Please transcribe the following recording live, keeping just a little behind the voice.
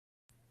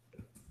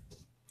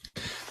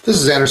This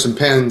is Anderson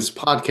Penn's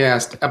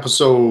podcast,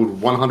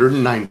 episode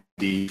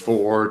 190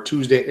 for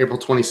Tuesday, April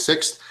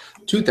 26th,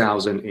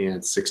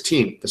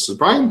 2016. This is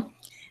Brian.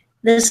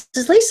 This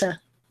is Lisa.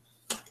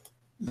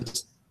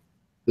 This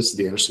is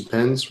the Anderson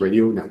Penn's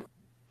radio network.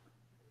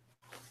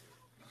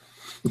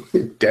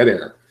 Dead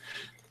air.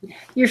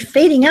 You're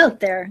fading out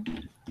there.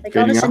 Like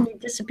all of a sudden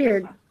Fading you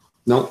disappeared.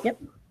 No. Yep.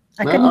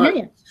 I couldn't hear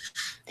you.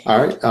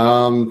 All right.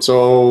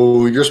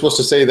 So you're supposed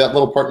to say that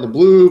little part in the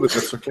blue, but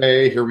that's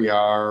okay. Here we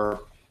are.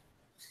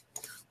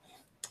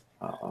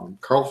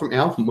 Carl from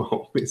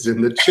Alamo is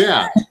in the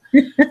chat.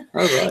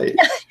 All right.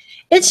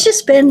 It's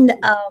just been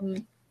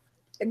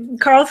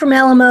Carl from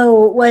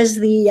Alamo was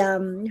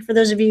the for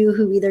those of you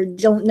who either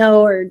don't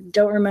know or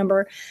don't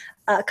remember,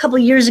 a couple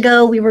of years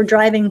ago we were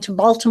driving to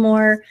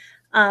Baltimore,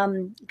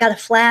 got a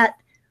flat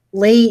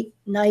late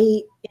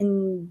night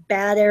in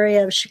bad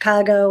area of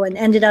Chicago and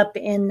ended up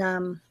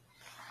in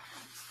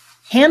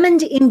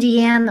Hammond,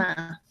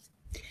 Indiana,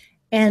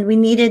 and we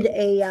needed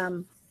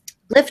a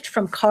lift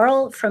from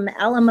Carl from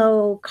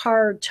Alamo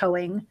Car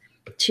Towing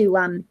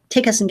to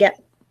take us and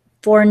get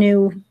four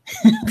new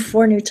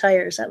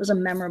tires. That was a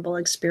memorable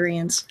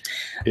experience.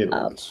 It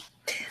was.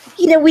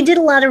 We did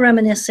a lot of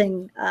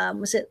reminiscing.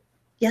 Was it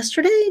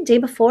yesterday, day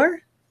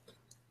before?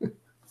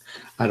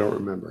 I don't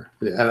remember.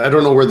 I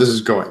don't know where this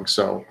is going.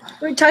 So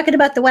we're talking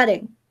about the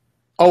wedding.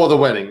 Oh, the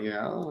wedding.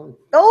 Yeah.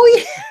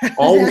 Oh yeah.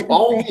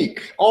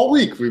 All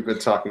week we've been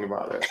talking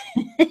about it.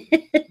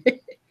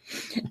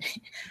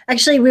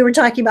 Actually, we were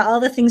talking about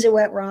all the things that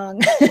went wrong.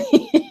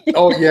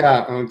 Oh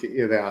yeah, okay,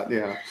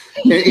 yeah.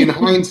 In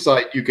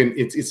hindsight,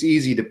 it's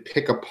easy to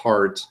pick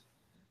apart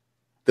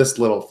this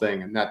little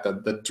thing, and that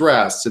the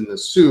dress and the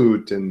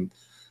suit and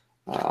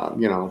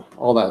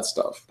all that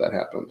stuff that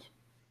happened.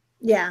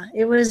 Yeah,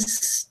 it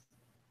was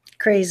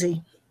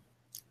crazy,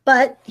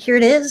 but here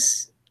it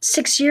is.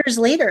 6 years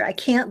later. I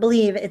can't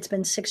believe it's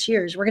been 6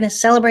 years. We're going to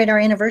celebrate our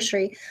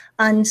anniversary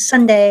on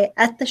Sunday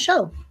at the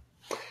show.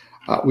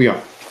 We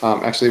are.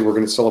 Actually, we're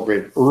going to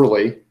celebrate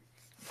early.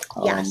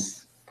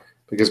 Yes.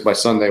 Because by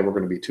Sunday, we're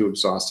going to be too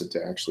exhausted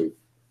to actually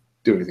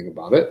do anything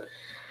about it.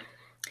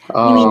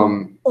 You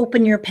mean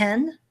open your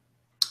pen?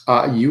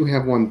 You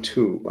have one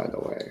too, by the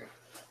way.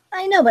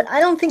 I know, but I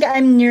don't think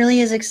I'm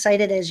nearly as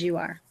excited as you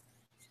are.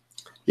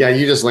 Yeah,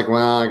 you just like,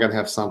 well, I got to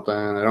have something.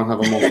 I don't have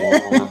a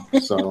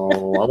mobile, so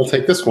I will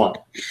take this one.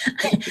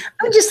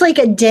 I'm just like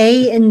a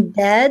day in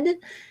bed,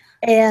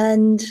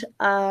 and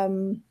I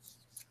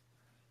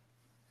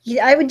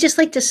would just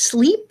like to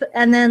sleep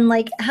and then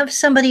like have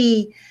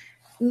somebody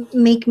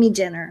make me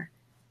dinner.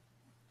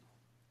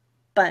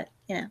 But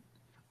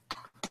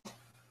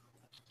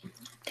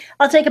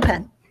I'll take a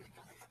pen.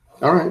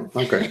 All right,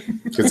 okay,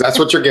 because that's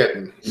what you're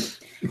getting.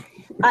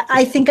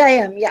 I think I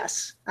am.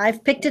 Yes,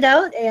 I've picked it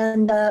out,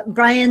 and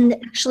Brian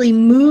actually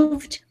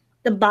moved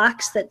the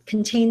box that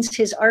contains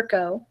his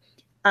Arco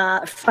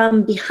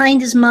from behind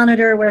his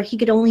monitor, where he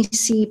could only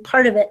see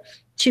part of it,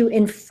 to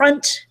in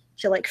front,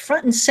 to like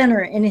front and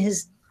center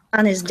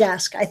on his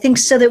desk. I think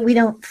so that we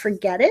don't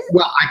forget it.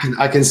 Well,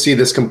 I can see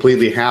this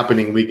completely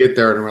happening. We get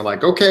there and we're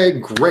like, okay,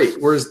 great.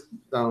 Where's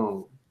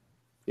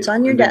it's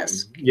on your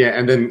desk. Yeah,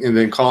 and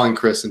then calling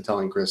Chris and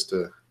telling Chris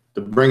to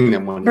bring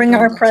them one. Bring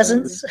our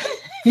presents.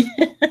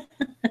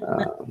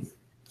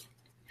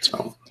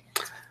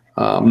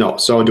 No.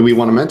 So do we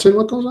want to mention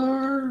what those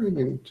are?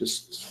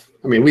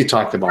 We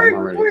talked about them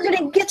already. We're going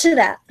to get to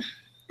that.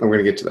 I'm going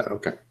to get to that.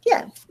 Okay.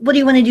 Yeah. What do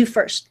you want to do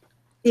first?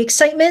 The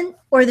excitement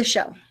or the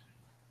show?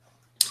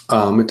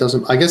 It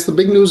doesn't. I guess the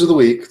big news of the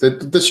week.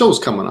 The show's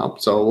coming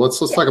up, so let's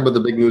talk about the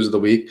big news of the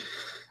week.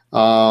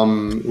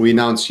 We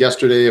announced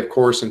yesterday, of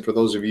course, and for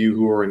those of you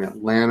who are in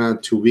Atlanta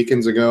 2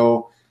 weekends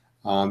ago,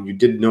 you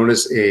did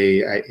notice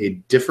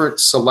a different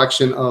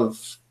selection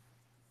of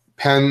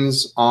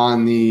pens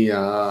on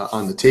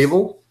the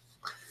table,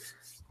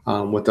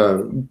 with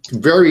a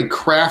very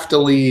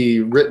craftily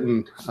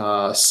written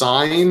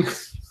sign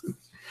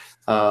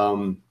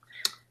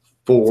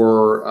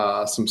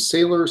for some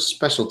Sailor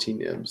specialty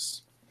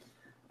nibs.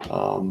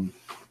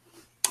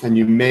 And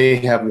you may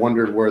have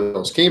wondered where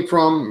those came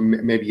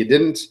from. Maybe you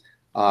didn't,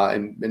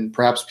 and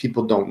perhaps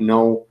people don't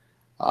know.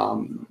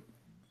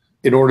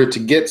 In order to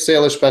get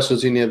Sailor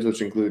specialty nibs,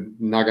 which include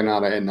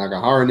Naginata and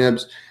Nagahara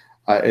nibs,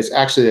 it's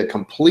actually a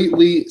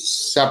completely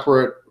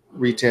separate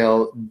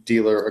retail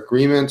dealer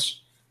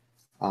agreement,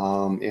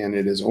 and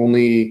it is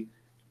only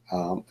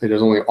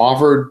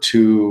offered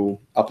to,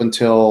 up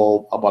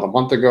until about a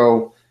month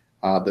ago,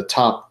 the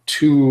top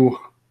 2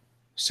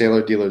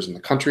 Sailor dealers in the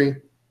country.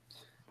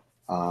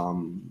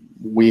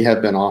 We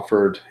have been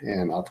offered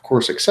and of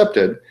course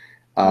accepted.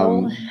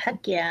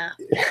 Heck yeah!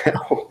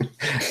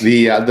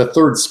 the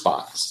third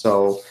spot.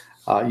 So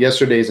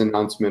yesterday's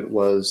announcement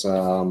was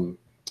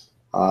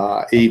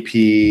AP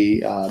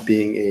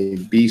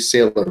being a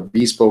Sailor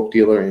Bespoke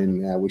dealer,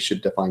 and we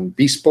should define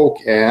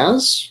bespoke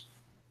as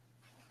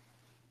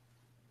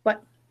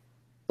what?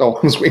 Oh,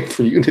 I was waiting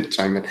for you to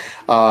chime in.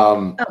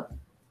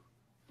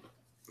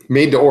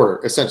 Made to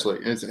order, essentially.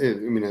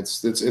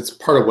 It's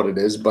part of what it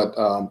is, but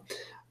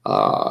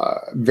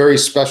very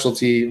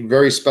specialty,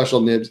 very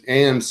special nibs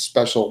and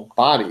special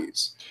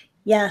bodies.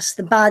 Yes,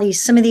 the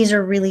bodies. Some of these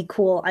are really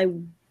cool. I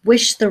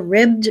wish the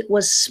ribbed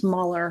was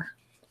smaller.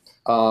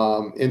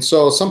 And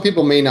so some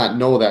people may not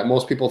know that.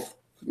 Most people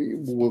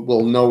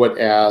will know it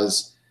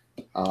as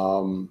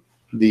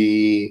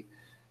the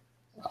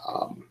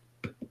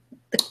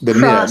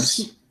cross,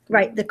 nibs.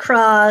 right? The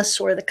cross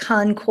or the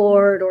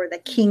Concorde or the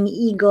King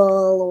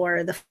Eagle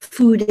or the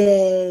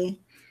Fude.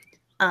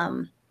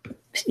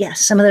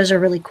 Yes, some of those are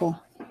really cool.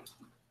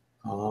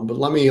 But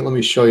let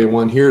me show you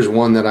one. Here's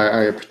one that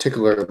I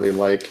particularly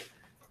like.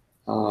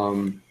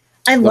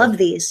 I love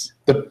these.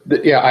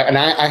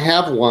 I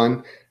have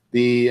one.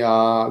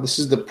 This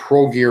is the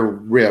Pro Gear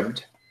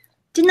ribbed.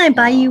 Didn't I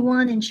buy you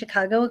one in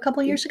Chicago a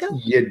couple years ago?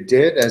 You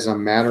did, as a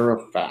matter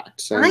of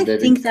fact. And I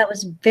think that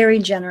was very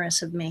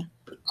generous of me.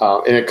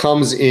 And it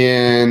comes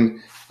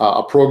in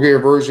a Pro Gear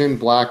version,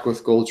 black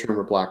with gold trim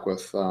or black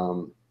with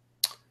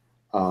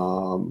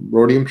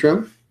rhodium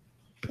trim.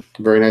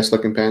 Very nice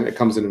looking pen. It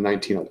comes in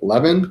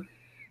 1911.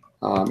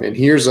 And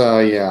here's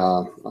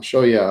I'll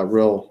show you a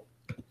real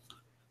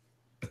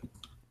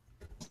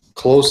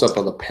close-up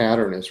of the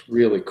pattern. It's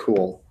really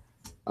cool.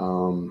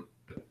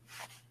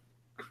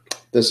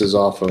 This is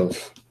off of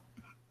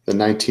the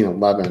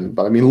 1911,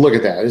 but I mean, look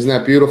at that. Isn't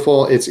that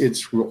beautiful?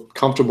 It's real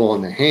comfortable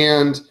in the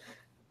hand.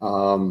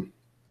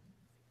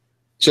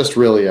 Just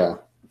really a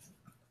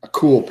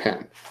cool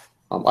pen.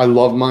 I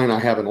love mine. I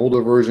have an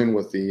older version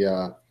with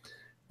the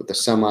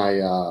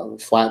semi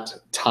flat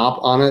top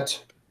on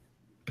it.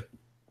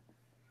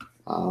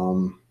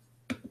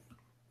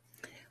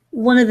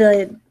 One of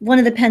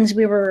the pens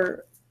we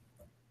were,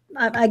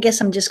 I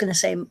guess I'm just going to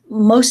say,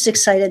 most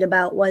excited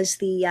about was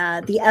the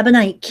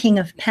Ebonite King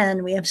of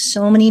Pen. We have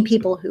so many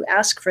people who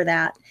ask for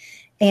that,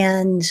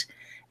 and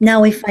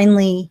now we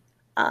finally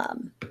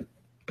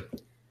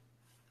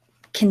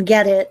can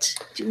get it.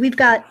 We've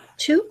got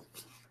two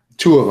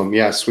of them.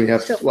 Yes, we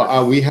have.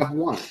 We have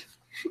one.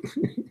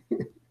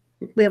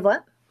 We have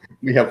what?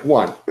 We have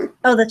one.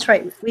 Oh, that's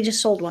right. We just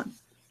sold one.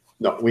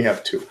 No, we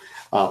have two.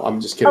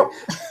 I'm just kidding.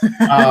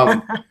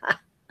 Oh.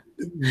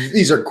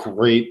 These are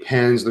great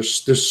pens. They're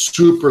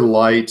super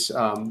light.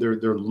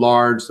 They're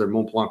large. They're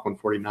Mont Blanc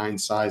 149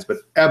 size. But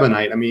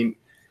Ebonite, I mean,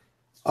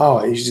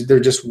 they're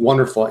just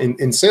wonderful.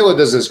 And Sailor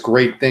does this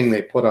great thing.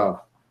 They put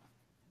a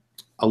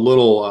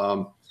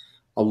little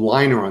a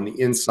liner on the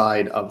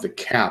inside of the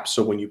cap,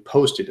 so when you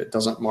post it, it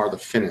doesn't mar the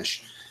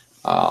finish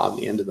on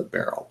the end of the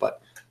barrel.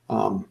 But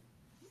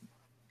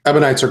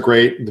Ebonites are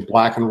great. The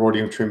black and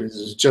rhodium trim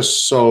is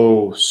just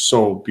so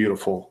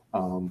beautiful.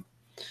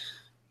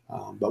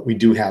 But we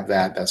do have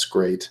that. That's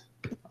great.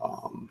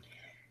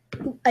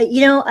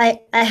 I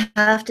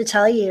have to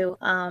tell you,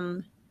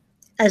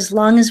 as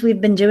long as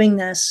we've been doing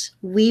this,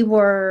 we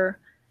were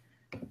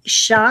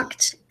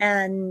shocked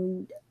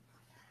and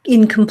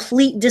in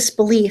complete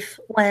disbelief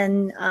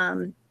when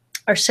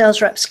our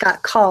sales reps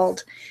got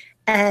called,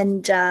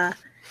 and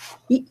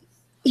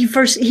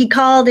he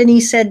called and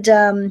he said,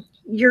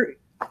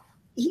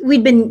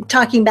 we'd been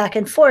talking back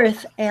and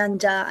forth,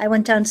 and I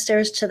went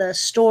downstairs to the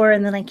store,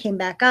 and then I came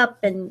back up,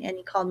 and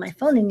he called my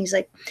phone, and he's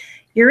like,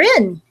 "You're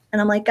in."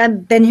 And I'm like,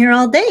 "I've been here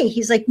all day."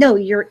 He's like, "No,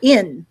 you're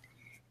in."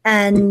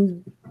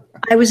 And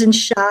I was in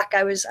shock.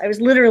 I was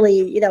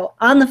literally,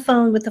 on the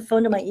phone with the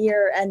phone to my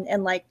ear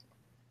and like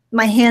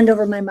my hand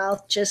over my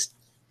mouth, just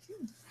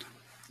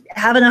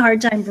having a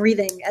hard time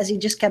breathing as he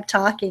just kept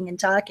talking and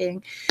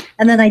talking.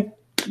 And then I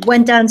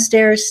went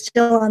downstairs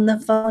still on the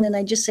phone, and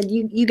I just said,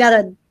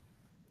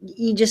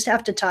 you just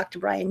have to talk to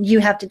Brian. You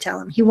have to tell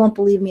him. He won't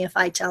believe me if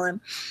I tell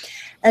him.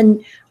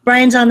 And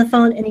Brian's on the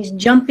phone, and he's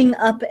jumping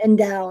up and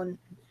down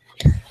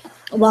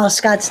while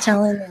Scott's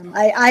telling him.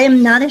 I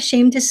am not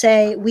ashamed to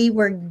say we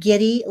were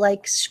giddy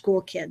like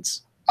school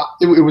kids.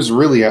 It was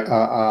really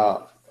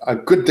a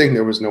good thing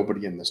there was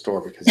nobody in the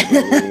store, because I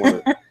really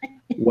wondered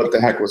what the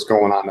heck was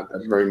going on at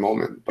that very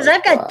moment. Because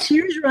I've got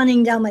tears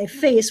running down my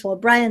face while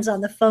Brian's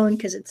on the phone,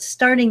 because it's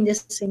starting to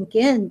sink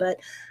in. But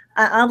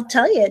I'll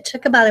tell you, it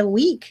took about a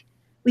week.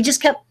 We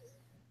just kept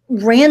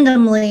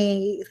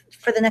randomly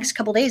for the next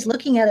couple of days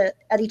looking at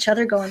each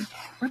other going,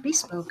 "We're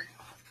Bespoke."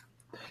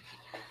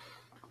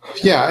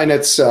 Yeah, and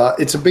it's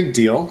a big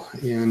deal.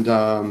 And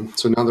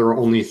so now there are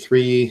only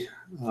three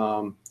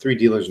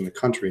dealers in the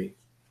country,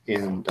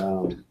 and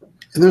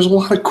there's a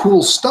lot of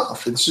cool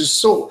stuff. It's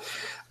just so.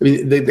 I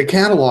mean, the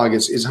catalog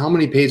is how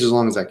many pages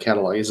long is that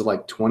catalog? Is it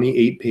like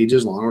 28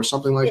 pages long or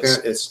something like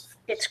that?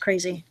 It's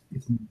crazy.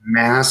 It's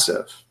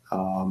massive.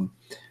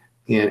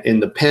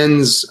 And the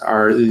pens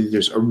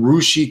there's a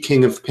Rushi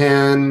King of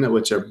Pen,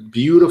 which are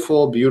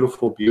beautiful,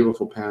 beautiful,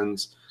 beautiful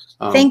pens.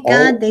 Thank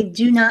God they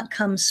do not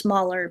come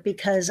smaller,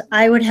 because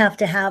I would have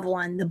to have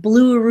one. The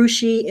blue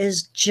Urushi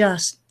is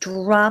just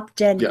drop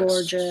dead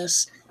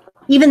gorgeous.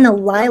 Even the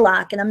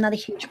lilac, and I'm not a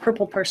huge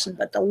purple person,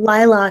 but the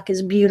lilac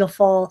is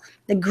beautiful.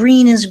 The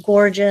green is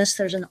gorgeous.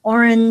 There's an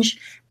orange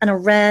and a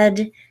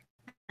red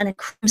and a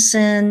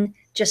crimson,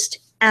 just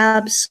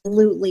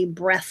absolutely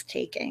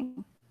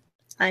breathtaking.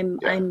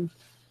 I'm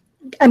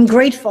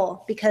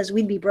grateful, because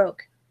we'd be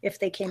broke if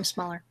they came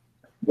smaller.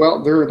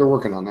 Well, they're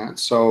working on that.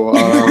 So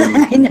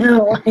I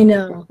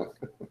know.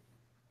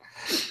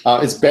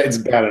 it's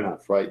bad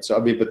enough, right? So I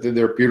mean, but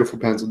they're beautiful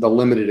pens. The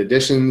limited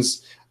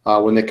editions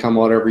when they come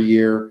out every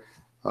year,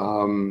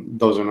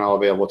 those are now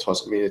available to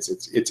us. I mean,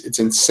 it's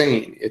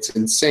insane. It's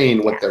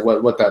insane what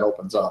that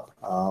opens up.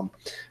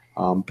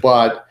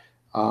 But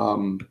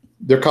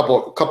there are a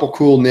couple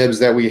cool nibs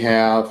that we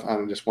have.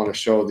 I just want to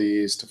show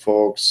these to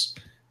folks.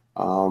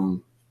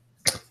 One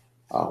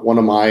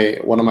of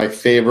my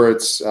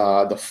favorites,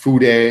 the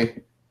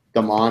Fude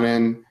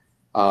Damanin.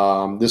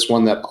 This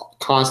one that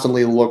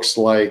constantly looks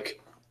like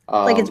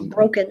it's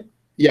broken.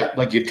 Yeah,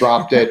 like you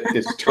dropped it.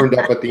 It's turned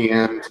up at the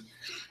end.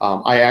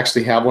 I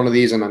actually have one of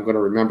these, and I'm going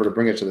to remember to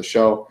bring it to the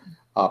show.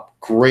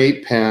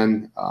 Great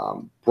pen,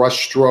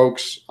 brush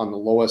strokes on the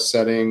lowest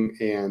setting,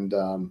 and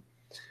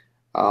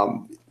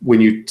when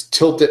you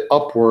tilt it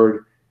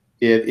upward,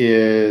 it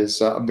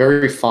is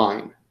very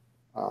fine.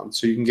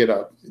 So you can get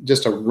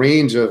just a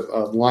range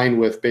of line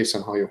width based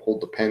on how you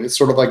hold the pen. It's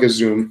sort of like a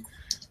zoom,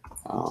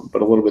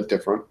 but a little bit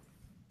different.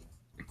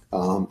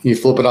 You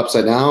flip it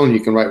upside down.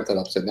 You can write with it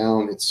upside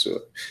down. It's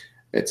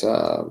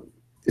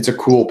a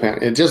cool pen.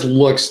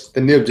 The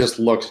nib just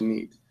looks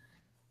neat.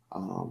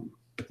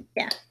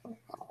 Yeah.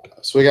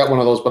 So we got one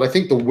of those, but I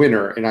think the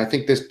winner, and I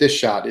think this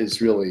shot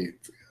is really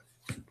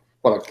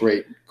what a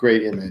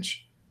great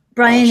image.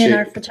 Brian and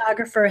our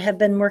photographer have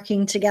been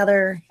working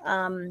together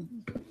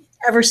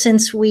ever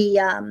since we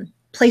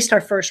placed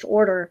our first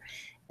order,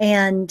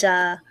 and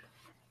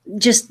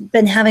just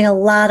been having a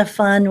lot of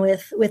fun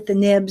with the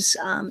nibs.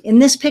 In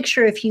this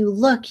picture, if you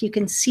look, you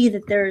can see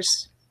that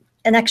there's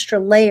an extra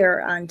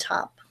layer on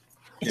top.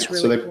 It's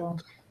really cool.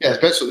 Yeah,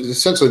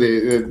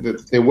 essentially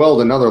they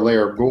weld another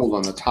layer of gold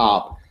on the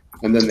top,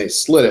 and then they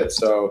slit it.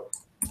 So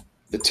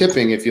the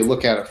tipping, if you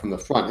look at it from the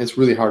front, it's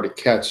really hard to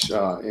catch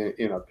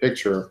in a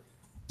picture.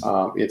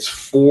 It's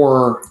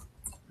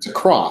a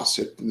cross.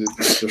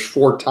 There's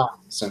 4 ties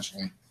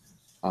essentially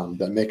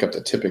that make up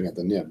the tipping of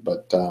the nib.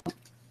 But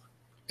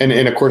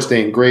and of course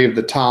they engraved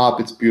the top.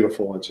 It's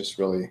beautiful. It's just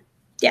really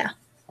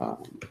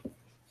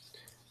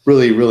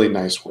really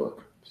nice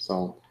work.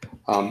 So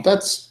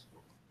that's,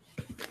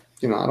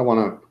 I don't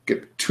want to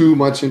get too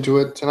much into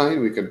it tonight.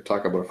 We could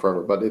talk about it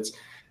forever, but it's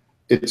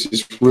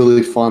just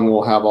really fun.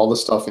 We'll have all the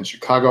stuff in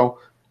Chicago,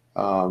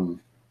 and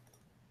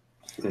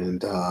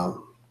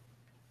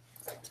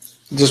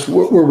just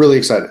we're really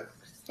excited.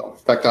 So, in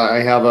fact, I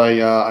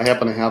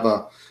happen to have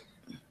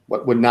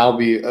what would now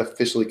be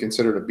officially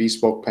considered a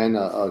bespoke pen,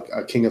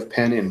 a King of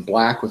Pen in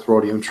black with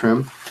rhodium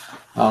trim,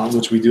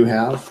 which we do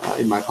have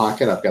in my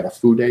pocket. I've got a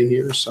Fude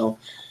here, so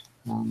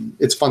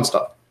it's fun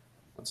stuff.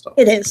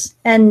 It is,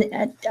 and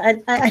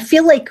I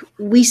feel like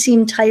we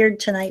seem tired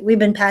tonight. We've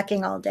been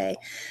packing all day,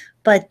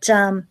 but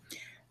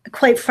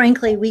quite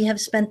frankly, we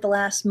have spent the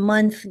last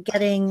month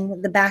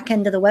getting the back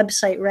end of the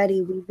website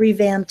ready. We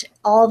revamped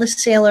all the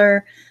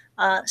Sailor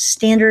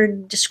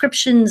standard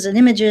descriptions and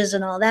images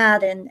and all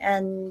that,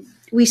 and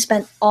we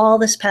spent all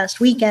this past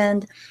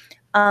weekend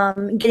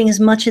getting as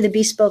much of the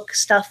bespoke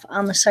stuff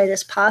on the site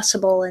as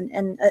possible,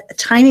 and a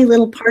tiny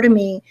little part of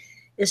me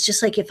is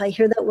just like, if I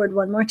hear that word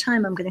one more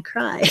time, I'm going to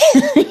cry.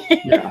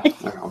 Yeah,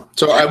 I know.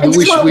 So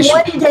we should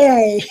one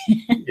day.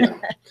 Yeah,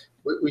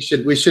 we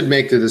should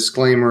make the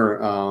disclaimer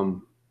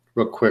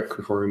real quick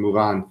before we move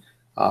on.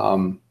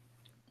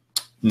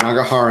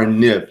 Nagahara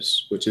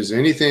nibs, which is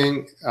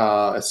anything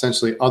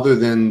essentially other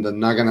than the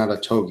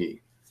Naginata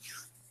togi.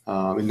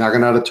 And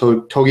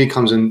Naginata togi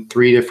comes in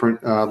 3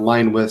 different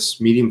line widths: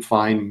 medium,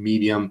 fine,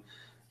 medium,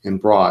 and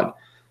broad.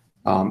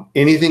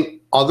 Anything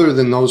other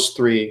than those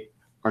 3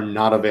 are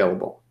not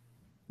available.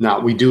 Now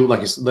we do,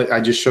 like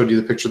I just showed you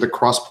the picture, the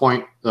cross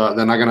point, the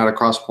Naginata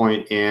cross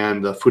point,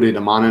 and the Fude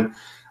Damanin.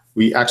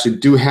 We actually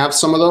do have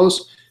some of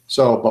those.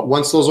 So, but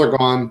once those are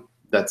gone,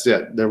 that's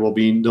it. There'll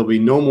be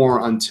no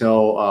more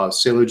until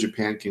Sailor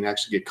Japan can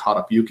actually get caught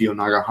up. Yukio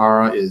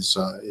Nagahara is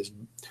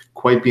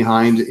quite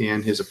behind,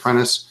 and his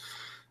apprentice.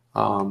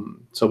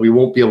 So we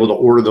won't be able to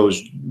order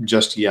those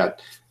just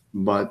yet.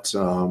 But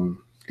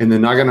in the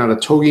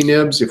Naginata togi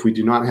nibs, if we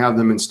do not have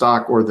them in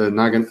stock, or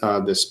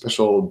the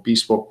special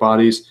bespoke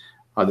bodies,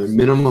 they're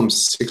minimum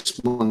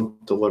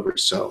 6-month delivery.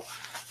 So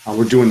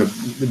we're doing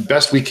the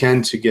best we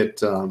can to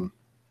get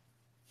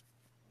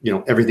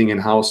everything in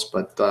house,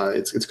 but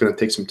it's going to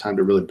take some time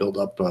to really build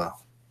up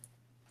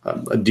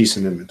a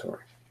decent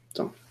inventory.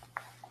 So,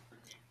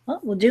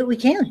 well, we'll do what we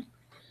can.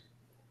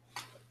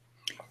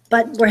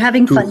 But we're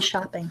having fun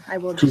shopping. I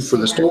will. 2 for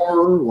the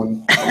store,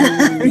 1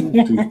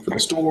 2 for the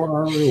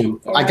store.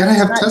 I gotta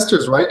have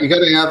testers, right? You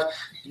gotta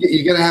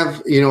have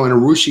an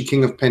Urushi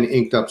King of Pen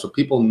inked up so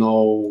people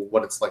know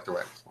what it's like to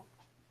write.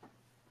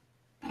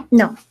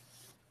 No,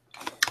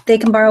 they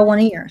can borrow one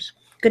of yours.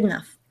 Good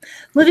enough.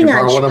 Moving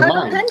on,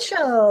 Chicago Pen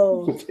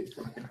Show.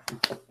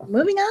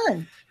 Moving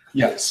on.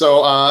 Yeah,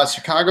 so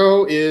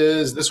Chicago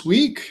is this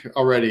week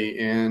already,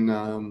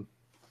 and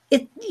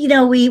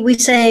we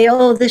say,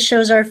 oh, this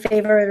show's our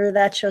favorite or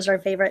that show's our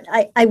favorite.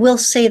 I will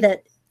say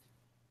that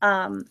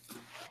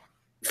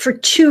for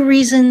 2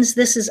 reasons,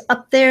 this is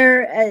up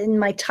there in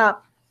my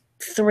top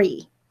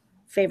 3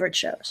 favorite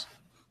shows.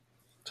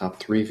 Top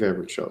 3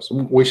 favorite shows.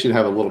 We should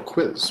have a little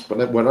quiz.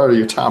 What are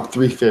your top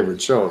 3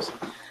 favorite shows?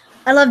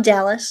 I love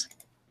Dallas.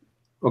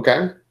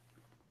 Okay.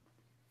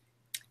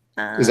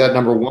 Is that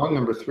number 1,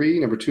 number 3,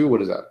 number 2?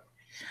 What is that?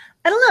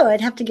 I don't know.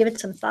 I'd have to give it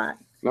some thought.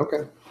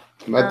 Okay.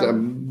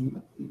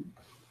 Don't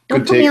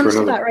put me on the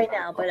spot right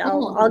now, but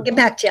I'll get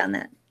back to you on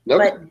that.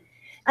 Okay. But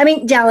I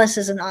mean, Dallas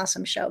is an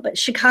awesome show, but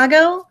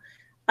Chicago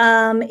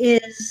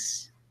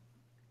is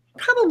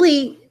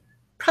probably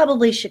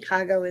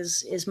Chicago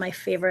is my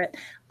favorite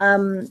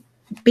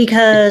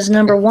because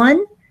number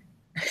 1,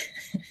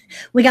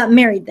 we got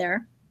married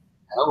there.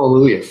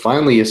 Hallelujah.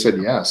 Finally, you said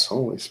yes.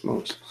 Holy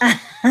smokes.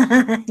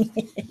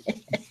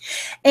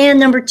 And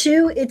number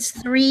 2, it's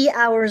 3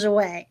 hours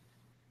away.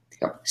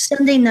 Yep.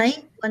 Sunday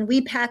night, when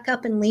we pack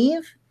up and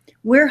leave,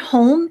 we're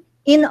home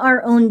in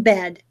our own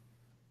bed.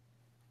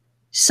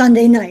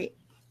 Sunday night.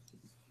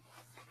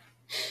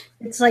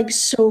 It's like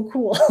so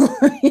cool.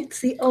 It's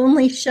the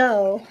only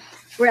show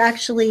we're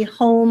actually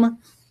home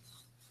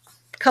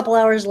a couple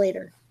hours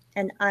later.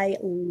 And I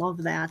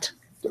love that.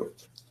 You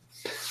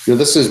know,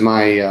 this is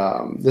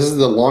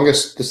the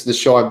longest, this is the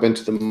show I've been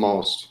to the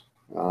most.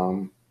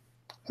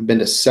 I've been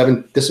to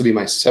 7, this will be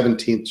my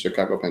 17th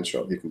Chicago Penn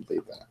show, if you can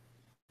believe that.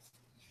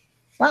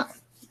 Wow.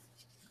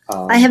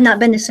 I have not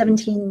been to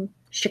 17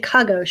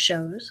 Chicago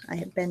shows. I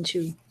have been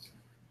to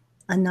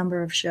a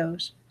number of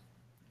shows.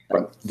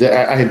 But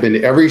I have been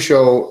to every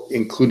show,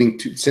 including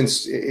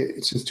since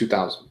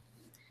 2000.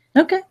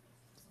 Okay.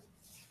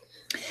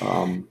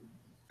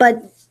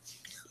 But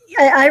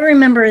I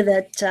remember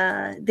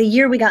that the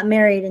year we got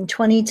married in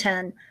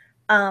 2010,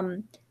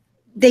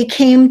 they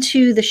came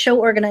to the show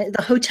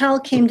the hotel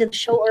came to the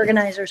show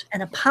organizers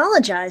and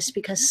apologized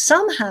because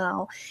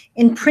somehow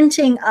in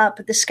printing up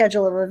the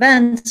schedule of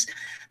events,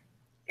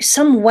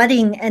 some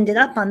wedding ended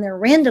up on there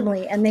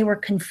randomly and they were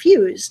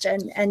confused.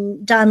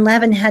 And Don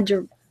Levin had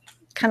to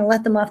kind of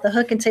let them off the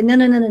hook and say, no,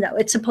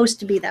 it's supposed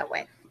to be that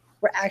way.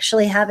 We're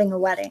actually having a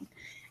wedding.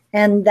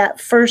 And that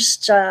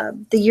first, the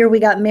year we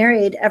got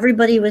married,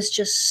 everybody was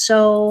just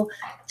so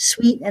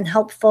sweet and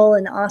helpful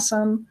and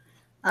awesome.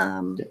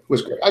 It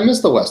was great. I miss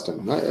the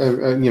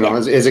Westin. You know,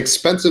 as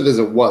expensive as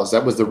it was,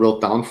 that was the real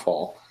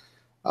downfall.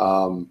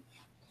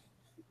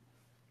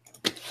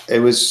 It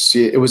was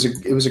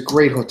a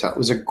great hotel.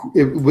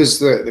 It was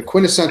the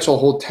quintessential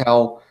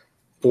hotel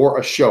for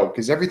a show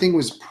because everything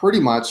was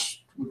pretty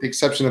much, with the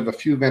exception of a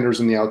few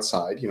vendors on the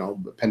outside, you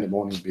know,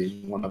 Pandemonium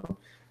being one of them.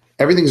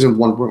 Everything's in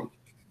one room.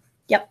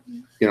 Yep.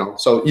 You know,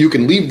 so you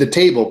can leave the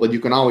table, but you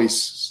can always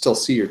still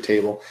see your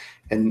table.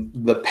 And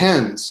the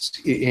Pens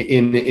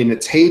in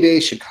its heyday,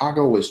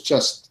 Chicago was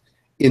just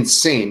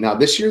insane. Now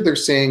this year they're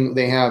saying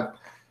they have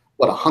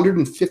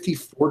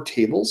 154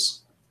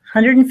 tables.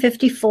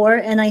 154,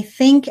 and I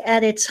think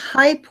at its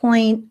high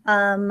point,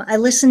 I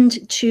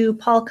listened to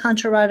Paul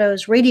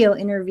Contarado's radio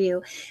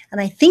interview,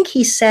 and I think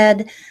he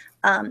said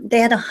they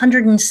had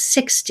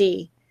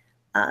 160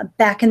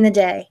 back in the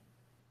day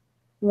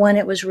when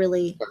it was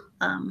really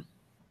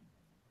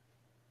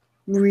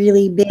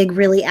really big,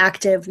 really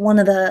active, one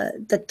of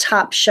the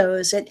top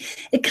shows. It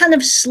kind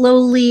of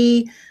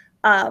slowly,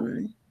 I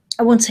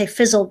won't say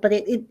fizzled, but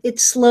it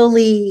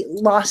slowly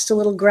lost a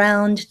little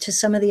ground to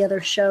some of the other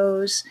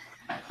shows.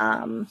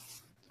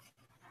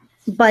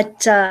 But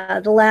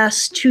the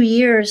last 2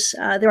 years,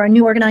 there are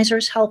new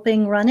organizers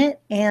helping run it,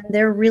 and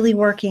they're really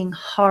working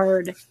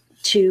hard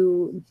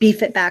to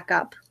beef it back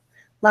up.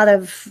 A lot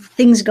of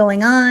things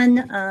going on,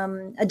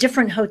 a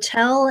different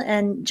hotel,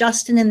 and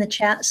Justin in the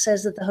chat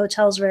says that the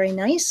hotel's very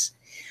nice.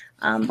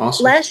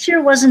 Awesome. Last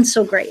year wasn't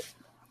so great,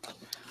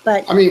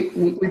 but I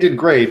mean, we did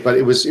great, but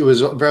it was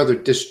rather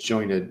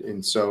disjointed,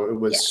 and so it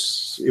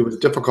was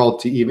difficult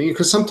to even,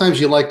 because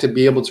sometimes you like to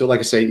be able to,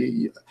 like I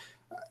say,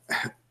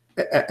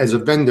 as a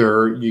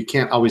vendor, you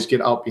can't always get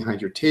out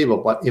behind your table,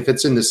 but if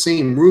it's in the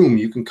same room,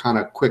 you can kind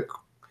of quick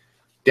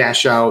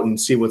dash out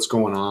and see what's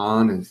going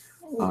on, and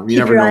you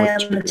never know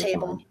what's on the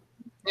table.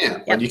 Yeah,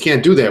 but you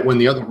can't do that when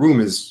the other room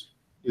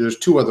there's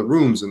 2 other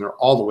rooms and they're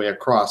all the way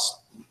across,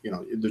 you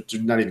know,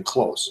 they're not even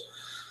close.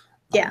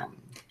 Yeah.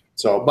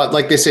 So, but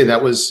like they say,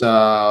 that was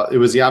it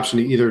was the option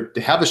to either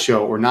to have a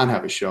show or not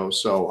have a show.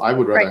 So I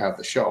would rather have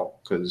the show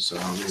because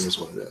it is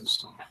what it is.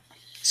 So.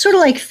 Sort of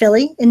like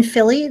Philly. In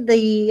Philly,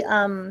 the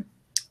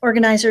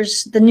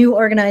organizers, the new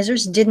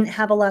organizers, didn't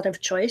have a lot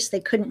of choice. They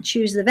couldn't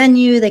choose the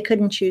venue. They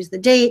couldn't choose the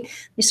date.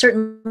 They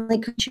certainly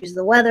couldn't choose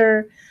the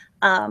weather.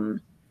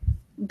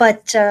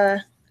 But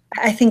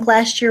I think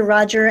last year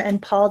Roger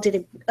and Paul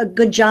did a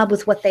good job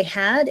with what they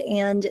had,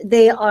 and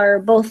they are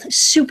both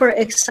super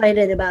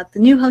excited about the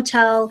new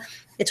hotel.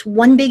 It's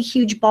one big,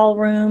 huge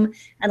ballroom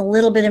and a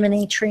little bit of an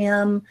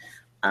atrium.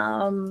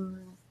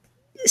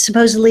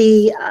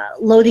 Supposedly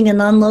loading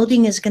and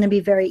unloading is going to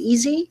be very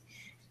easy.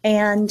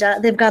 And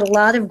they've got a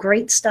lot of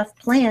great stuff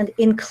planned,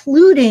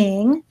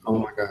 including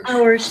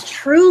ours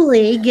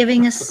truly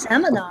giving a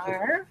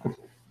seminar.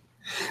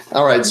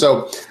 All right,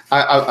 so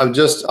I'll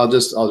just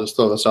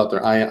throw this out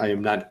there. I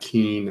am not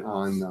keen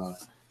on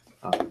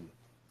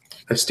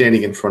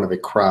standing in front of a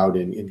crowd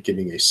and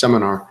giving a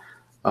seminar.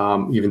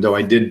 Even though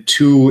I did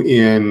 2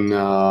 in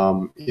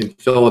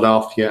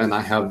Philadelphia, and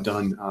I have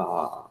done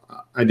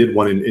I did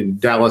one in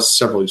Dallas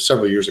several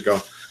years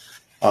ago.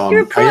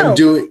 You're a pro. I am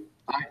doing.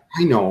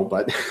 I know,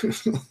 but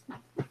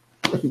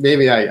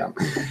maybe I am.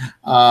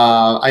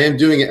 I am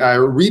doing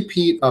a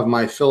repeat of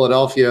my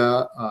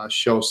Philadelphia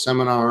show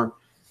seminar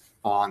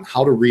on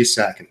how to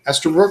resack an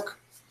Esterbrook.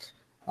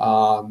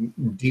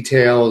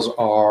 Details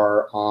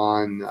are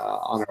on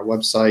our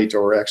website,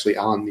 or actually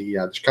on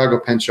the Chicago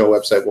Pen Show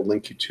website. We'll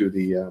link you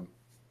to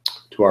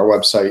our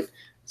website.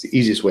 It's the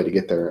easiest way to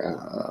get there.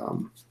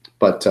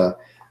 But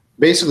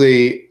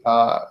basically,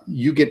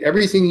 you get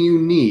everything you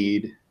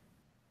need,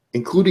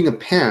 including a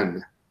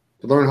pen,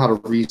 to learn how to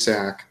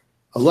resack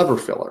a lever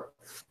filler.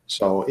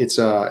 So it's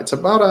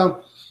about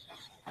a.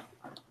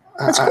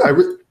 That's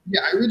cool.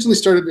 I originally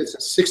started as a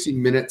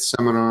 60-minute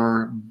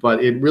seminar,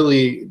 but it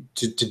really,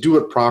 to do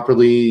it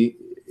properly,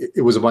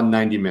 it was about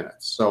 90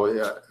 minutes.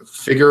 So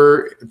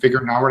figure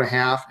an hour and a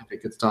half if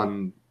it gets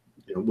done,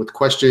 with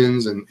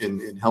questions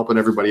and helping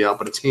everybody out,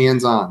 but it's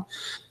hands-on.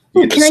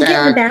 Can I get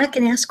in the back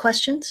and ask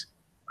questions?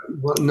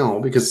 Well, no,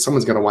 because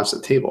someone's got to watch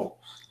the table.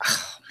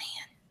 Oh,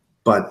 man.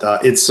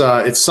 But it's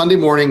Sunday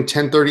morning,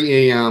 10:30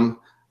 a.m.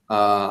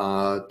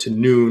 To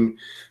noon.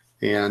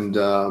 And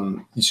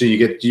so you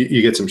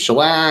get some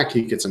shellac,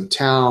 you get some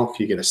talc,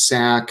 you get a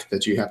sack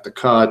that you have to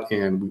cut,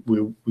 and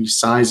we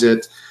size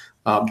it.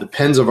 The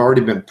pens have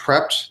already been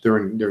prepped; they're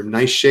in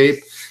nice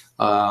shape.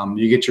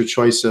 You get your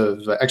choice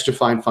of extra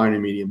fine, fine,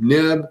 and medium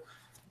nib.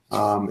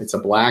 It's a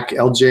black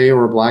LJ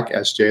or a black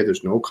SJ.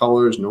 There's no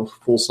colors, no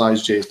full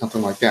size J's,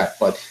 nothing like that.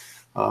 But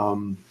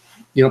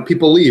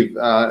people leave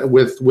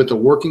with a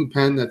working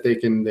pen that they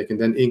can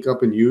then ink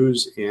up and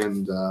use,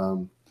 and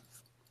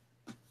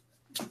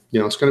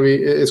it's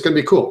gonna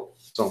be cool.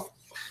 So,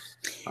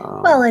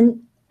 well,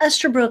 and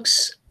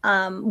Esterbrook's,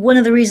 one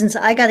of the reasons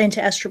I got into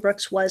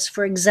Esterbrook's was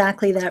for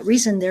exactly that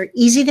reason. They're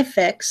easy to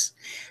fix,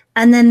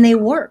 and then they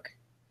work.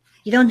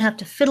 You don't have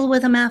to fiddle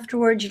with them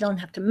afterwards. You don't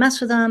have to mess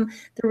with them.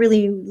 They're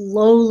really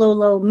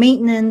low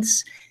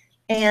maintenance,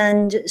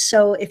 and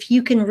so if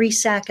you can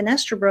resack an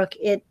Esterbrook,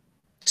 it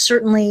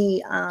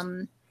certainly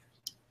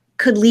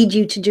could lead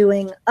you to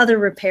doing other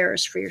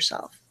repairs for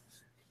yourself.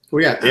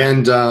 Well, yeah,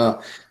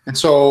 and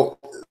so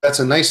that's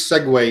a nice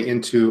segue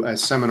into a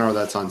seminar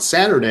that's on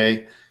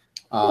Saturday.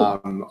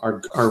 Our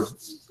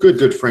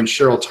good friend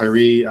Cheryl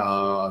Tyree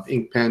of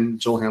Ink Pen,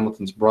 Joel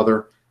Hamilton's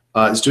brother,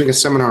 is doing a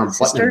seminar on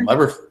button and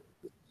lever.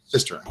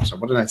 Sister. So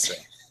what did I say?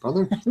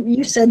 Brother?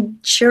 You said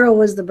Cheryl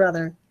was the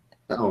brother.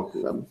 Oh,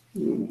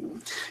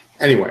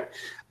 anyway,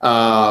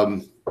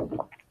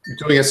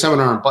 doing a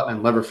seminar on button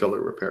and lever filler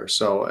repair.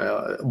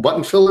 So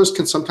button fillers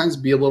can sometimes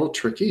be a little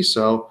tricky.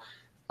 So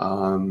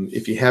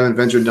if you haven't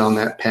ventured down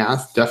that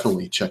path,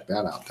 definitely check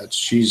that out.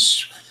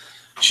 She's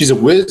a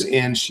whiz,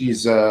 and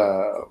she's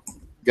got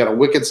a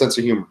wicked sense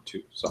of humor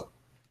too.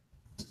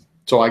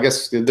 So I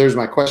guess there's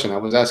my question. I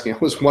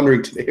was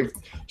wondering today if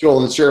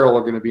Joel and Cheryl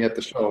are going to be at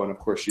the show, and of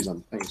course she's on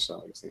the thing.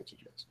 So I guess the answer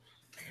is yes.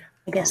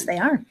 I guess they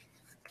are.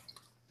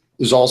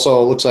 There's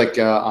also, looks like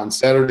on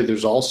Saturday,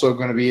 there's also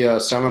going to be a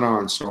seminar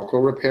on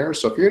snorkel repair.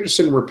 So if you're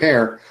interested in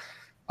repair,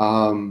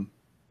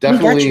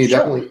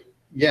 definitely,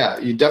 yeah,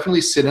 you definitely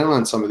sit in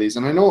on some of these.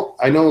 And I know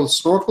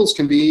snorkels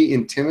can be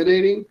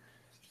intimidating.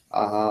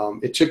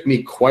 It took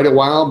me quite a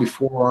while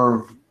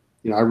before,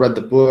 I read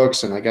the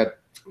books, and I got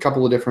a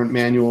couple of different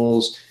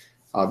manuals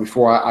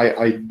before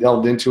I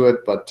delved into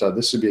it. But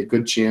this would be a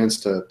good chance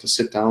to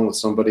sit down with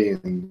somebody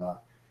and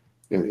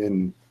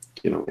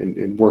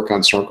work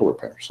on snorkel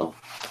repair. So.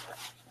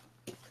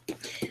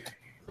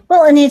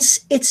 Well, and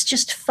it's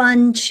just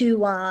fun to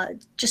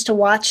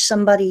watch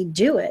somebody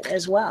do it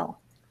as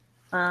well.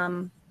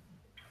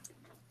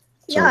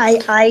 Yeah,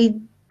 I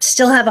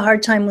still have a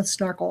hard time with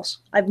snorkels.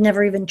 I've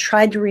never even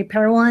tried to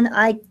repair one.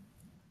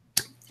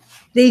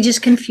 They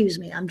just confuse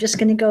me. I'm just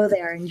going to go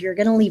there, and you're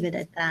going to leave it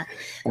at that.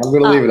 I'm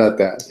going to leave it at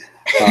that.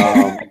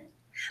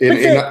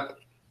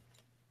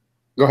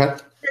 Go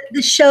ahead.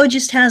 The show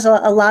just has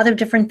a lot of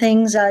different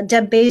things.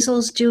 Deb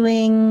Basil's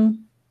doing.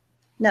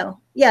 No,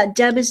 yeah,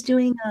 Deb is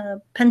doing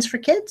pens for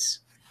kids.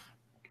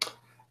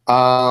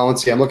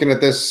 Let's see. I'm looking at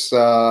this.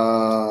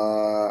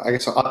 I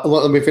guess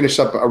let me finish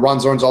up. Ron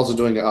Zorn's also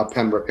doing a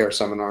pen repair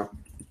seminar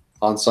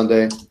on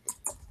Sunday.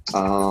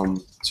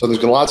 So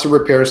there's lots of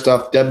repair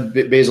stuff. Deb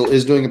Basil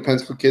is doing a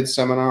pens for kids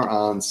seminar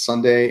on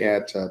Sunday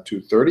at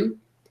 2:30.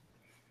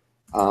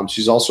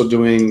 She's also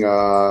doing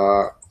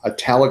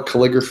italic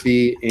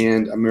calligraphy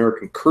and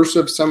American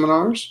cursive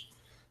seminars.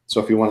 So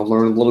if you want to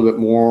learn a little bit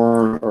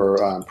more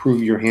or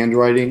improve your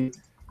handwriting,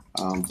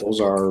 those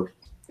are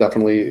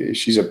definitely.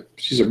 She's a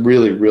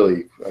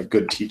really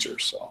good teacher.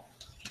 So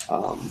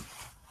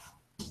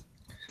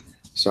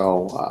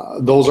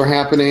those are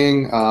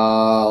happening.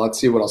 Let's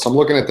see what else. I'm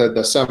looking at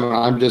the seminar.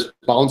 I'm just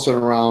bouncing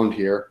around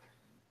here.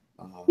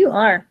 You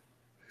are.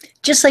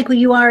 Just like when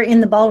you are in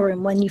the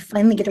ballroom, when you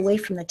finally get away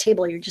from the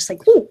table, you're just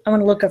like, ooh, I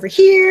want to look over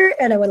here,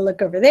 and I want to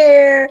look over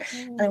there,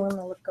 and I want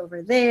to look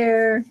over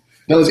there.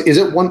 Now, is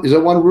it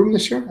one room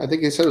this year? I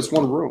think they said it's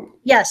one room.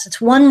 Yes, it's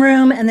one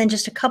room and then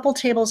just a couple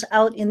tables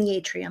out in the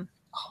atrium.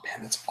 Oh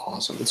man, that's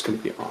awesome. It's going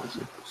to be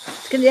awesome.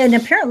 And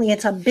apparently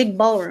it's a big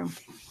ballroom.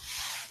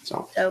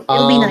 So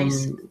it'll be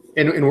nice.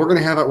 And we're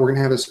gonna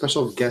have a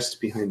special guest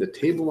behind the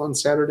table on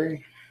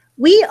Saturday.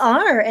 We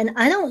are, and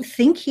I don't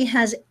think he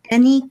has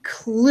any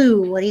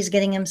clue what he's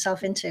getting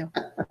himself into.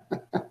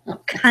 I'm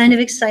kind of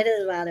excited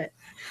about it.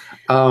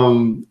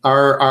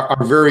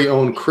 Our very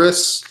own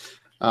Chris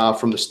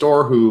from the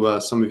store, who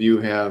some of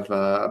you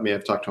may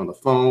have talked to on the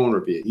phone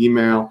or via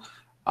email.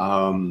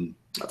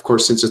 Of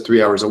course, since it's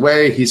 3 hours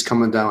away, he's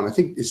coming down. I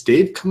think, is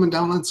Dave coming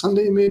down on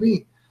Sunday?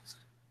 Maybe.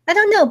 I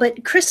don't know,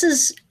 but Chris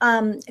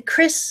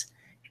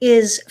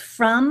is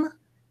from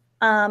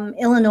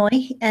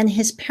Illinois, and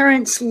his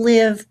parents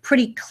live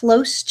pretty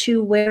close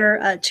to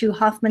where to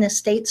Hoffman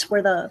Estates,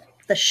 where the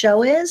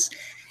show is,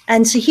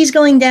 and so he's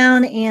going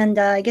down. And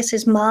I guess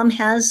his mom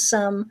has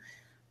some.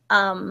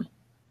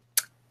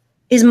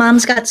 His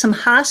mom's got some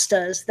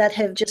hostas that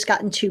have just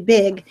gotten too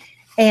big,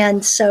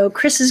 and so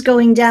Chris is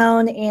going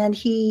down. And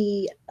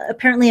he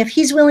apparently, if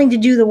he's willing to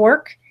do the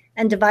work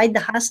and divide the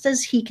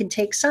hostas, he can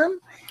take some.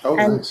 Oh,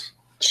 and nice.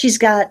 She's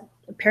got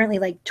apparently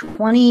like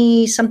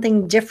 20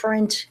 something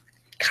different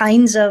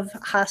kinds of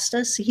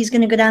hostas. So he's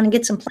going to go down and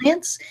get some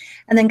plants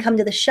and then come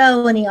to the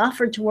show. And he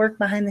offered to work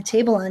behind the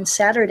table on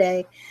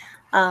Saturday.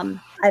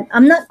 I'm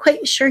not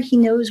quite sure he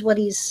knows what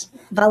he's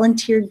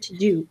volunteered to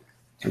do.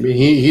 I mean,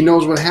 he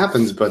knows what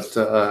happens, but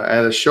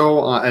at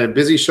a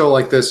busy show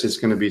like this, it's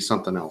going to be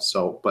something else.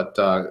 So, but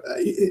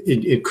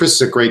Chris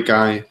is a great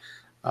guy.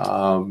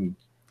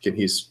 Again,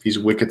 he's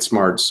wicked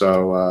smart.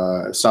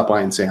 So stop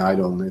by and say hi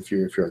to him if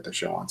you're at the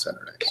show on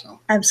Saturday. So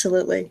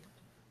absolutely.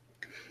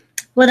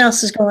 What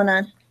else is going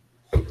on?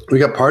 We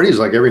got parties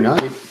like every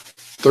night.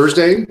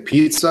 Thursday,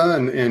 pizza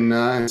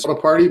and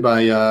soda party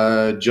by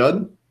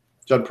Judd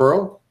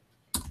Pearl.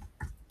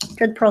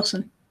 Judd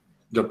Pearlson.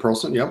 Judd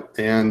Pearlson, yep.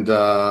 And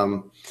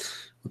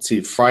let's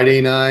see,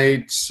 Friday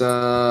night's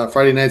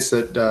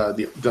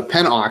the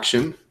pen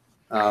auction,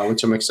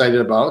 which I'm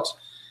excited about.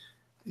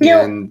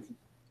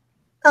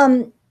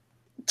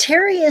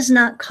 Terry is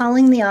not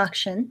calling the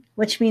auction,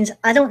 which means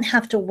I don't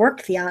have to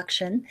work the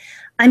auction.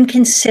 I'm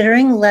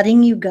considering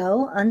letting you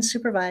go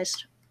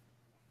unsupervised.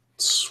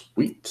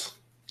 Sweet.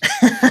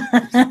 All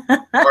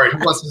right, who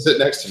wants to sit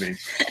next to me?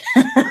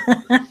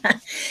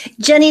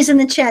 Jenny's in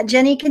the chat.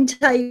 Jenny can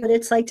tell you what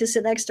it's like to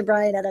sit next to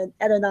Brian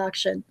at an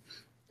auction.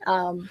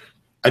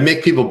 I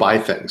make people buy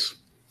things.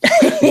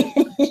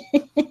 That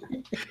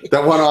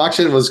one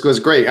auction was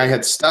great. I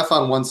had Steph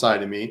on one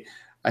side of me.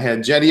 I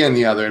had Jenny on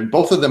the other, and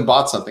both of them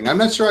bought something. I'm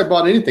not sure I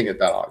bought anything at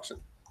that auction.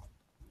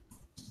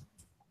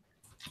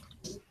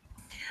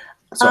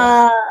 So,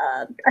 I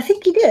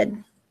think you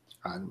did.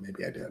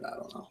 Maybe I did. I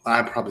don't know.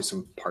 Probably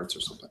some parts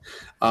or something.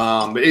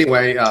 But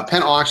anyway,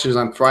 pen auction is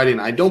on Friday, and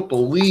I don't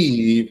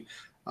believe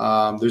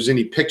there's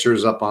any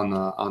pictures up on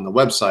the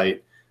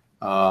website.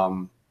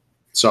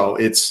 So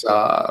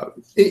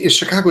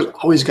Chicago's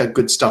always got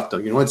good stuff, though.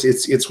 You know,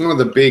 it's one of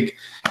the big,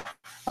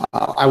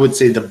 I would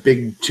say, the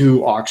big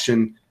two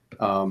auction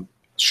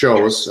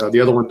shows. The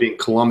other one being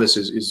Columbus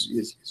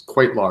is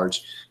quite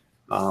large,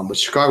 but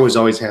Chicago has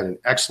always had an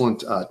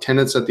excellent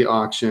attendance at the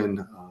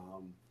auction.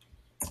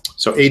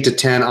 So 8 to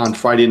 10 on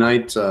Friday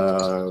night.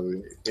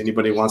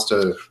 Anybody wants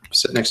to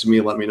sit next to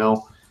me, let me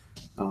know.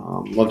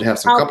 Love to have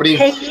some company.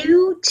 I'll pay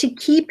you to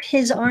keep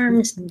his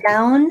arms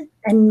down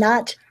and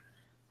not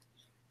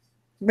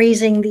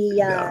raising the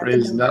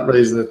not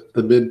raise the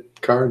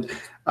bid card.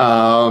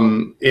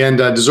 And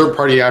dessert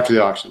party after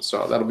the auction,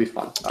 so that'll be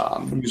fun.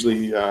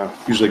 Usually a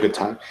good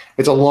time.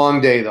 It's a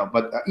long day though,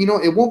 but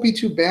it won't be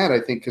too bad, I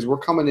think, because we're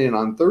coming in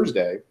on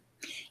Thursday.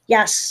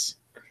 Yes.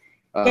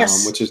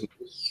 Yes. Which is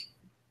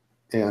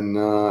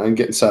and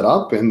getting set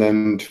up, and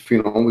then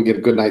we get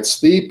a good night's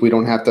sleep. We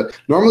don't have to.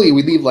 Normally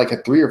we leave like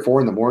at 3 or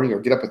 4 in the morning, or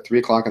get up at 3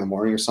 o'clock in the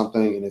morning or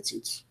something, and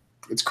it's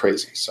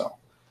crazy. So.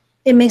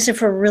 It makes it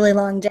for a really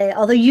long day.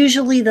 Although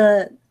usually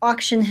the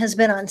auction has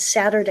been on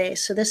Saturday,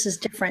 so this is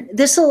different.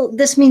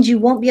 This means you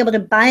won't be able to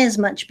buy as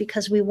much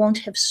because we won't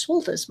have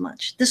sold as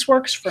much. This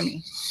works for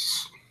me.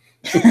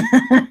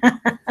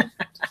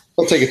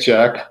 I'll take a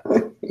check.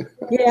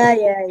 Yeah.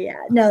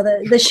 No,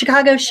 the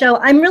Chicago show.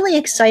 I'm really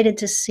excited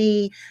to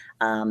see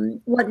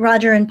what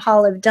Roger and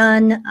Paul have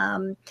done.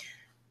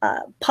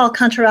 Paul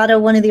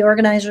Contorato, one of the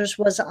organizers,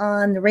 was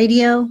on the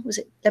radio. Was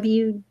it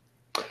WGR?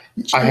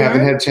 I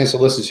haven't had a chance to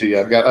listen to you.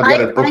 I've got it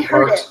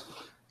bookmarked.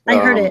 I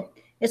heard it.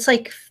 It's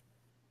like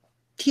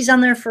he's on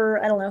there for,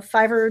 I don't know,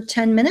 5 or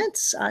 10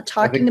 minutes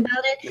talking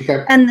about it.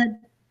 Okay. And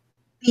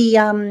the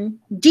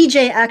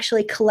DJ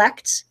actually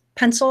collects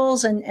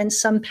pencils and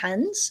some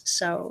pens,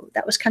 so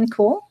that was kind of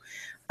cool.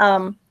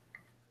 But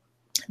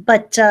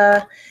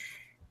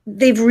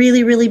they've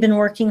really been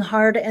working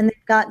hard, and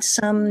they've got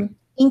some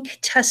ink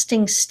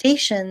testing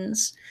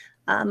stations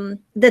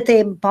that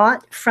they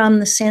bought from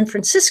the San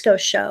Francisco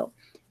show.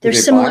 They're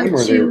similar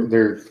to.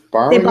 They're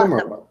borrowing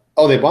them.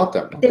 Oh, they bought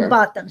them. Okay. They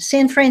bought them.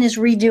 San Fran is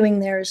redoing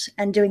theirs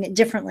and doing it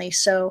differently.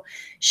 So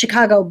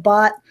Chicago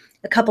bought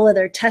a couple of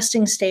their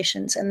testing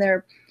stations, and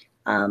they're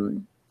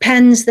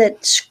pens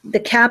that the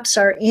caps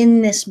are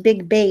in this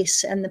big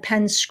base, and the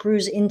pen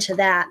screws into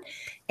that,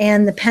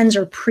 and the pens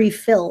are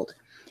pre-filled,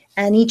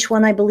 and each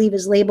one, I believe,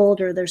 is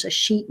labeled, or there's a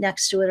sheet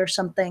next to it or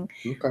something.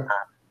 Okay.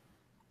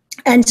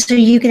 And so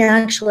you can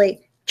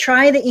actually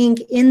try the ink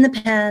in the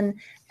pen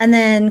and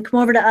then come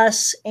over to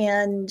us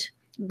and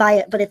buy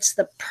it. But it's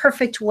the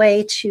perfect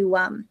way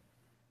to,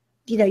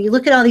 you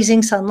look at all these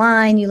inks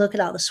online, you look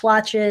at all the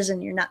swatches,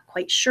 and you're not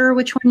quite sure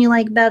which one you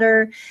like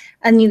better,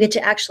 and you get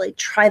to actually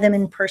try them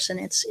in person.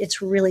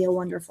 It's really a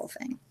wonderful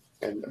thing.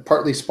 And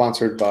partly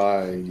sponsored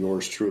by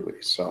yours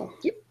truly. So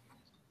yep.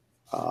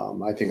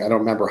 I think, I don't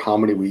remember how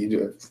many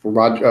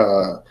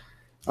Roger,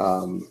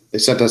 they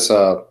sent us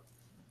a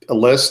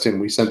list, and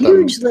we sent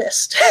huge them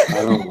list.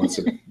 I don't know,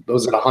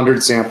 was it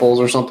 100 samples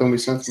or something we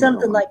sent them?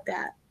 Something like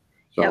that.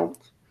 So,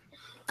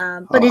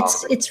 yep. But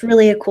it's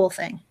really a cool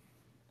thing.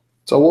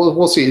 So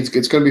we'll see. It's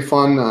going to be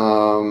fun.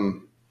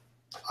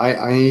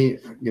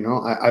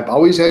 I've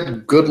always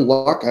had good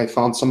luck. I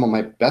found some of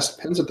my best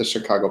pens at the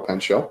Chicago Pen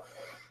Show.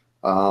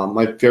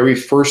 My very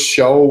first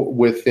show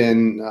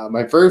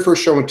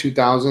in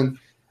 2000,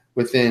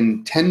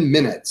 within 10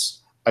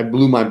 minutes, I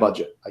blew my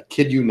budget. I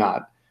kid you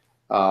not.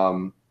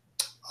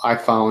 I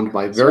found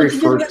my very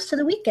first. The rest of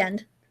the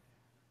weekend.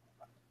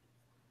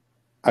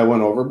 I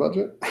went over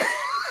budget.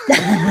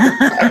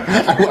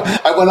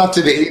 I went up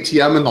to the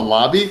ATM in the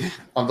lobby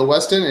of the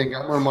Westin and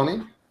got more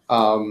money.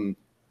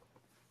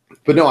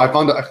 But no, I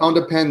found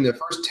a pen the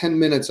first 10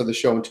 minutes of the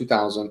show in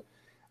 2000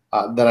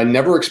 that I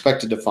never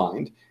expected to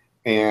find,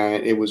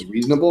 and it was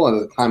reasonable.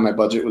 And at the time, my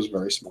budget was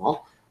very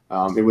small.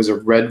 It was a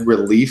Red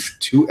Relief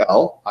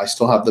 2L. I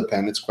still have the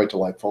pen; it's quite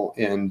delightful.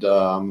 And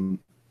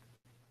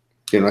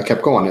I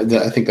kept going.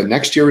 I think the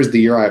next year is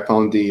the year I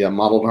found the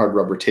modeled hard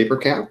rubber taper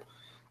cap,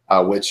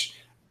 which.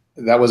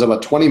 That was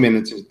about 20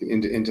 minutes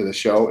into the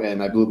show,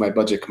 and I blew my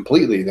budget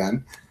completely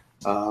then.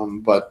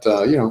 That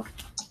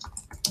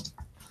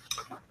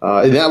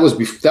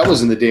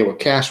was in the day where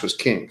cash was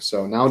king.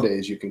 So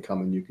nowadays you can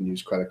come and you can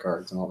use credit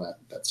cards and all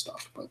that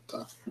stuff. But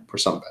for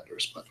some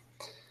vendors,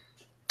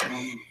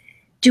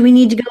 do we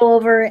need to go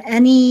over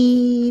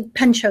any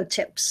pen show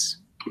tips?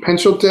 Pen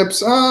show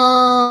tips.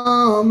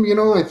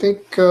 I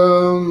think.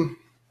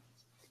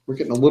 We're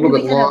getting a little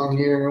bit long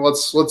here.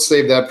 Let's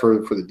save that for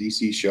the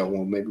DC show.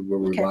 Maybe we'll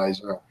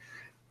revise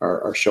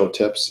our show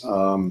tips.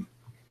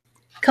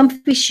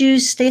 Comfy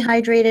shoes, stay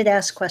hydrated,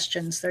 ask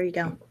questions. There you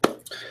go.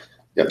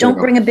 Yep, Don't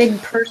bring a big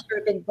purse or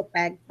a big book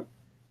bag.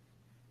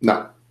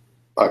 No.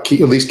 At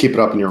least keep it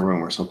up in your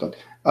room or something.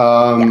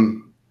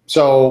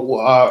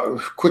 So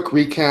quick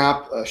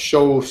recap.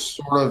 Show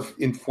sort of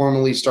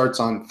informally starts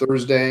on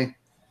Thursday.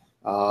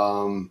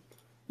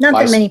 Not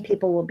that many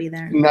people will be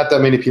there. Not that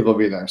many people will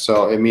be there.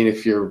 So I mean,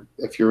 if you're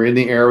in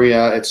the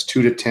area, it's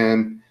 2 to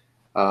 10.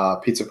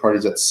 Pizza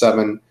party's at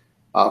 7.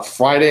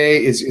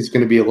 Friday is going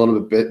to be a little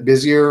bit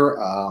busier.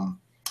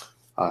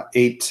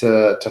 8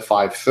 to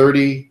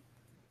 5:30.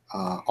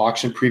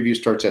 Auction preview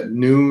starts at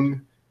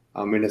noon.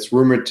 And it's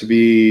rumored to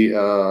be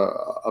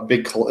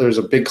there's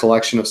a big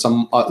collection of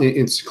some,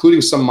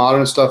 including some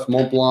modern stuff.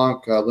 Mont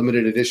Blanc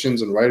limited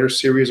editions and writer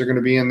series are going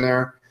to be in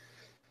there.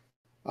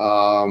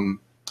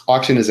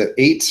 Auction is at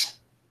 8,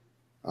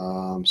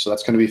 so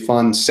that's going to be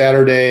fun.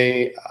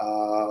 Saturday,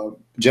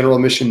 general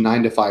admission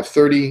 9 to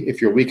 5:30.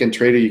 If you're a weekend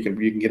trader, you can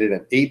get it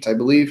at 8, I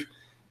believe.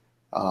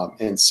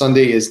 And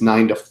Sunday is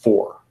 9 to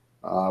 4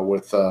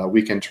 with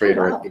weekend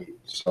trader at 8.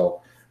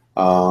 So,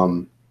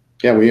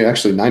 we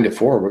actually 9 to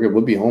 4.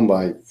 We'll be home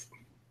by.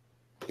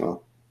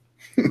 Well,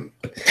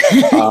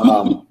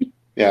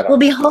 we'll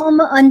be home,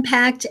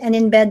 unpacked, and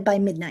in bed by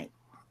midnight.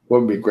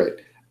 Would be great.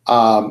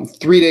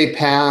 3-day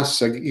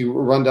pass. You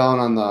run down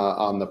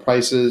on the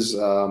prices.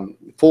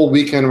 Full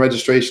weekend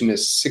registration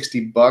is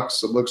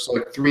 $60. It looks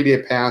like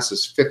 3-day pass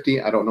is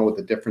 $50. I don't know what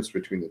the difference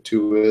between the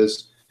two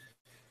is.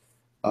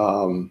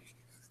 $10.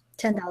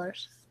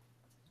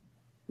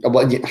 I don't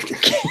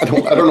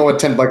know what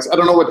 $10. I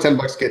don't know what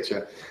 $10 gets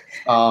you.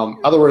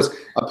 Other words,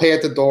 a pay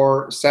at the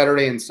door.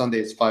 Saturday and Sunday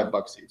is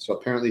 $5 each. So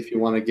apparently, if you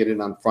want to get in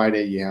on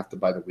Friday, you have to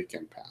buy the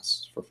weekend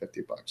pass for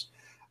 $50.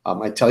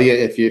 I tell you,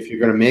 if you're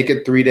going to make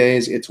it 3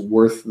 days, it's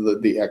worth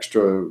the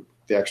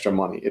extra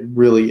money. It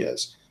really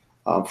is.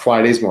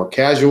 Friday's more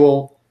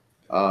casual.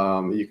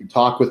 You can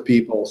talk with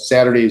people.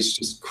 Saturday's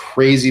just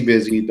crazy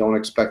busy. Don't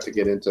expect to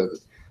get into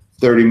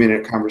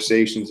 30-minute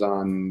conversations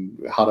on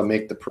how to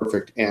make the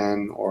perfect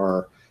N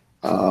or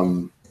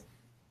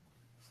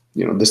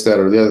this, that,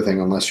 or the other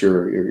thing, unless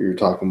you're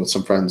talking with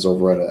some friends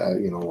over at out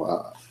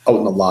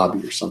in the lobby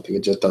or something.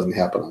 It just doesn't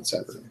happen on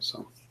Saturday.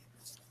 So,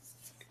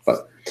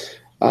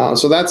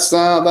 so that's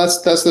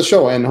the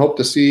show, and hope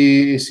to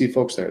see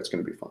folks there. It's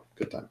going to be fun.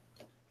 Good time.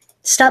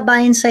 Stop by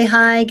and say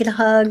hi, get a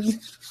hug.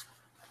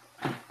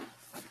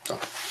 Oh,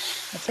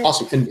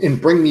 awesome,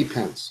 and bring me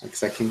pens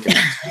because I can't get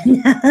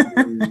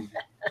it.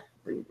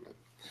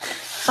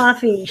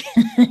 Coffee,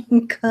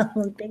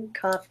 big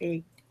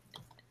coffee.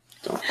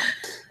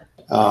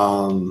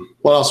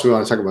 What else do we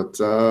want to talk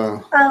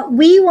about?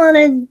 We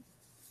wanted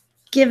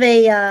give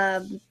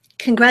a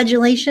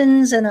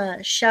congratulations and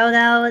a shout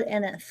out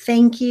and a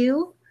thank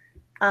you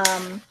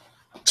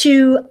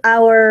to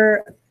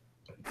our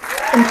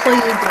employee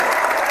group.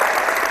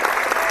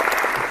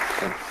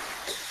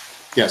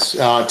 Yes,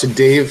 to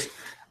Dave,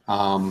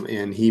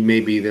 and he may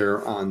be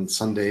there on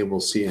Sunday. We'll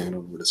see. I don't know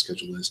what the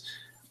schedule is.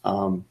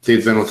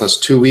 Dave's been with us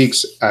 2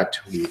 weeks. 2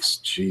 weeks.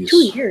 Jeez.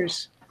 2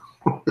 years.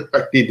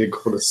 I need to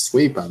go to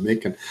sleep. I'm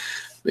making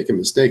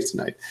mistakes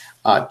tonight.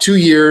 2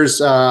 years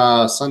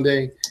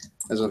Sunday,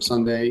 as of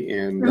Sunday,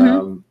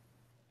 and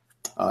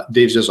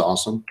Dave's just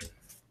awesome.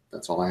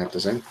 That's all I have to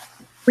say.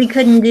 We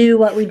couldn't do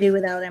what we do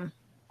without him.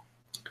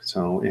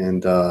 So,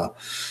 and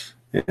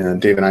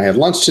Dave and I had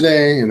lunch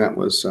today, and that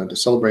was to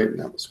celebrate, and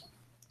that was fun.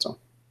 So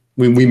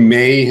we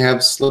may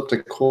have slipped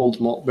a cold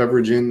malt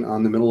beverage in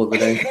on the middle of the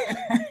day.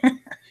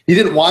 He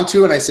didn't want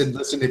to, and I said,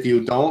 listen, if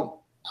you don't,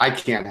 I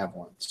can't have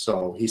one.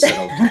 So he said,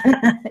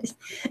 okay.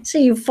 So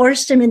you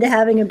forced him into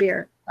having a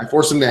beer. I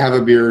forced him to have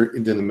a beer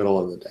in the middle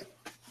of the day.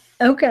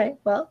 Okay,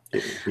 well.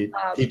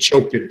 He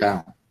choked it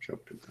down.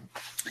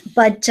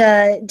 But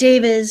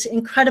Dave is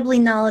incredibly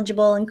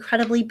knowledgeable,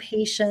 incredibly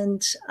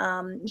patient.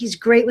 He's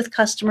great with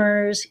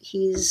customers.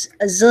 He's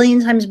a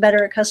zillion times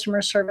better at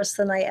customer service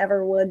than I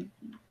ever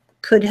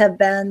could have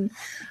been.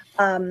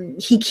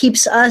 He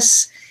keeps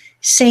us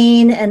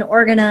sane and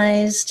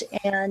organized,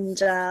 and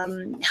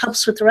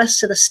helps with the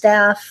rest of the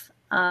staff.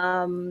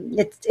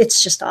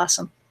 It's just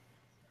awesome.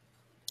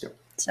 Yep.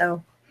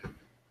 So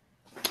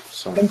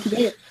thank you,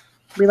 Dave.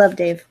 We love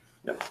Dave.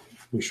 Yep,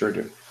 we sure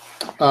do.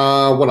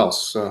 What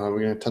else? Are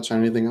we going to touch on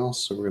anything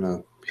else? So we're going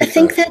to. I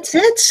think that's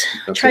it.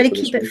 Try to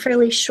keep it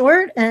fairly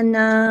short,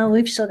 and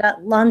we've still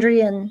got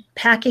laundry and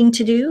packing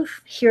to do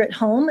here at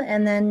home,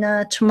 and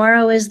then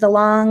tomorrow is the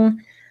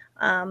long,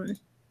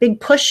 big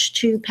push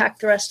to pack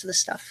the rest of the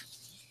stuff.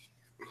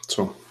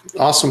 So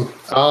awesome.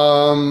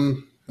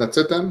 That's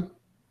it then.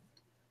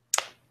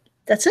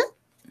 That's it.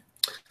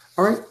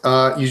 All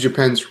right. Use your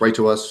pens. Write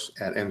to us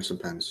at Anderson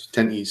Pens,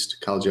 10 East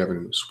College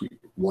Avenue, Suite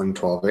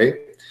 112A,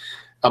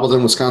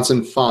 Appleton,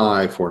 Wisconsin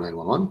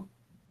 54911.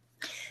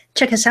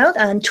 Check us out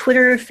on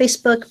Twitter,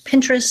 Facebook,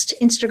 Pinterest,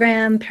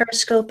 Instagram,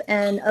 Periscope,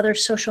 and other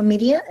social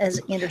media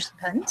as Anderson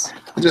Pens.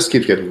 It just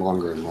keeps getting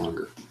longer and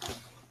longer.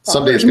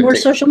 Well, there's more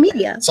social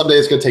media. Someday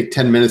it's going to take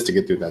 10 minutes to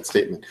get through that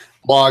statement.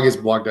 Blog is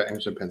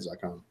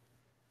blog.andersonpens.com.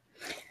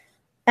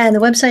 And the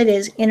website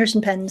is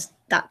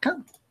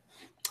andersonpens.com.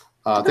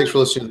 Thanks for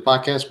listening to the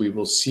podcast. We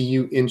will see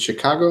you in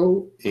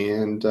Chicago,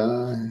 and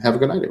have a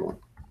good night, everyone.